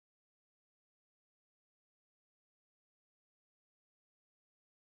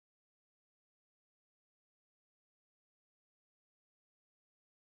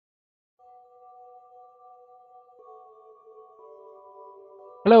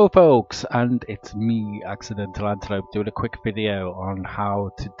Hello folks, and it's me, Accidental Antelope, doing a quick video on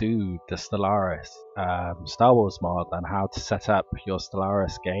how to do the Stellaris Star Wars mod and how to set up your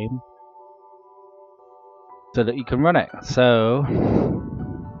Stellaris game so that you can run it. So,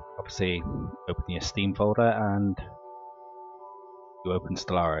 obviously, open your Steam folder and you open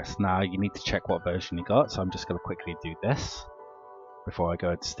Stellaris. Now you need to check what version you got, so I'm just going to quickly do this before I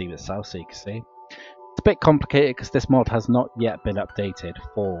go into Steam itself so you can see. It's a bit complicated because this mod has not yet been updated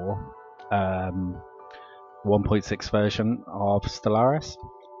for 1.6 version of Stellaris.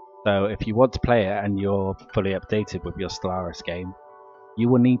 So if you want to play it and you're fully updated with your Stellaris game, you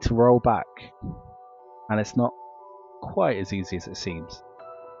will need to roll back, and it's not quite as easy as it seems.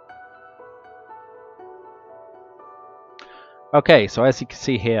 Okay, so as you can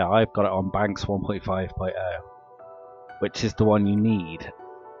see here, I've got it on Banks 1.5.0, which is the one you need.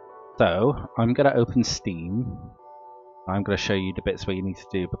 So I'm going to open Steam. I'm going to show you the bits where you need to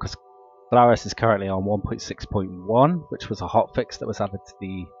do, because Stellaris is currently on 1.6.1, which was a hotfix that was added to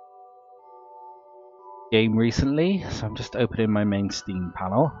the game recently. So I'm just opening my main Steam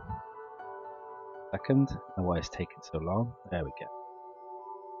panel. Second, I don't know why it's taking so long. There we go.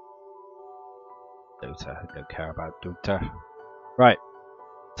 Dota, I don't care about Dota. Right,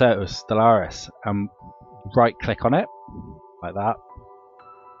 so Stellaris. Right click on it, like that.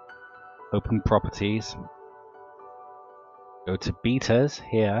 Open properties. Go to betas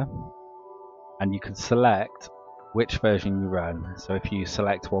here, and you can select which version you run. So if you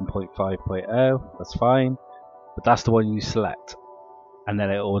select 1.5.0, that's fine, but that's the one you select, and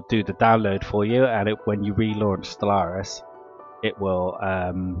then it will do the download for you. And when you relaunch Stellaris, it will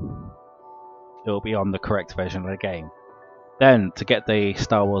be on the correct version of the game. Then to get the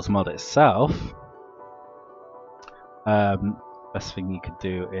Star Wars mod itself, best thing you can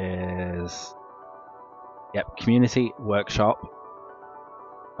do is community workshop.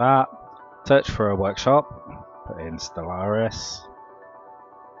 That, search for a workshop, put in Stellaris.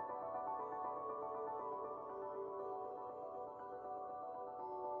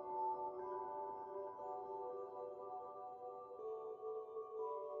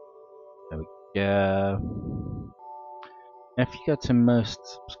 There we go. If you go to most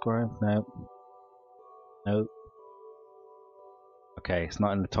subscribed, no. Okay, it's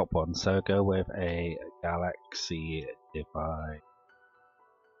not in the top one, so go with a Galaxy Divide,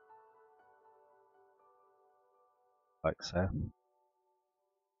 like so.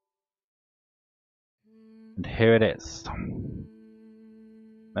 And here it is.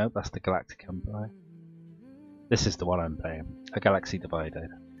 No, that's the Galactic Empire. This is the one I'm playing, a Galaxy Divided.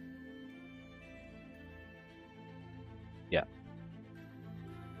 Yeah.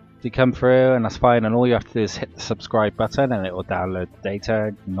 You come through and that's fine, and all you have to do is hit the subscribe button and it will download the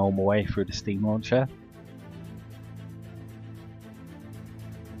data the normal way through the Steam launcher.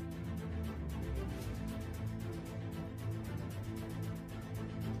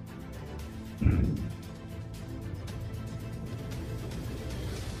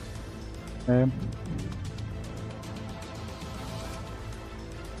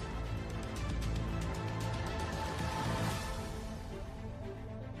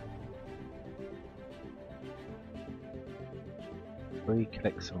 Three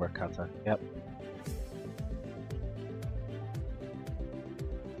clicks over cutter. Yep.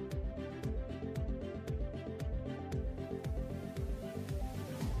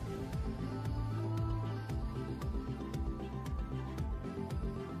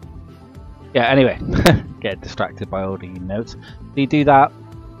 Yeah, anyway, get distracted by all the notes. So you do that,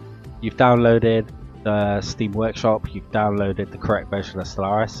 you've downloaded the Steam Workshop, you've downloaded the correct version of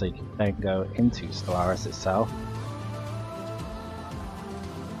Stellaris, so you can then go into Stellaris itself.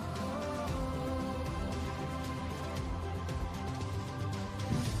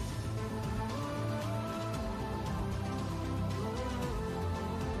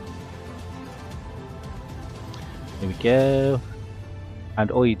 Here we go,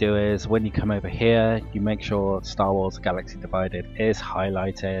 and all you do is when you come over here, you make sure Star Wars Galaxy Divided is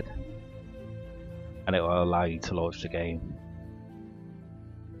highlighted, and it will allow you to launch the game.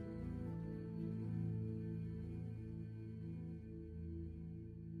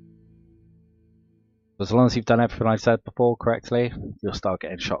 As long as you've done everything I said before correctly, you'll start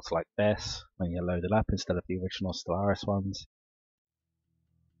getting shots like this when you're loaded up instead of the original Stellaris ones.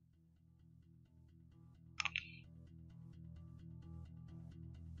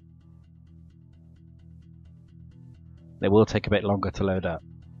 It will take a bit longer to load up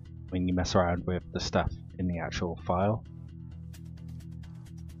when you mess around with the stuff in the actual file.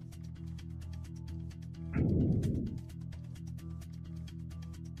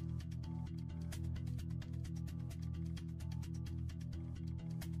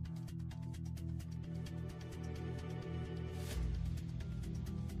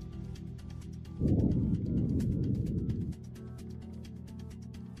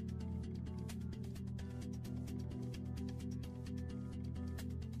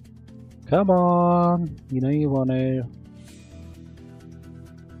 Come on, you know you want to.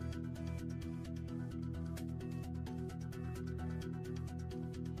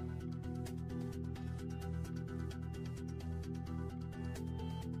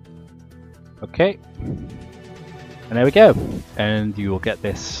 Okay, and there we go, and you will get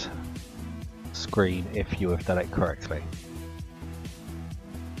this screen if you have done it correctly.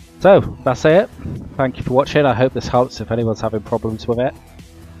 So that's it. Thank you for watching. I hope this helps if anyone's having problems with it,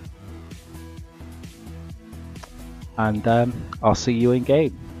 and I'll see you in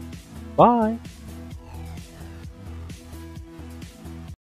game. Bye.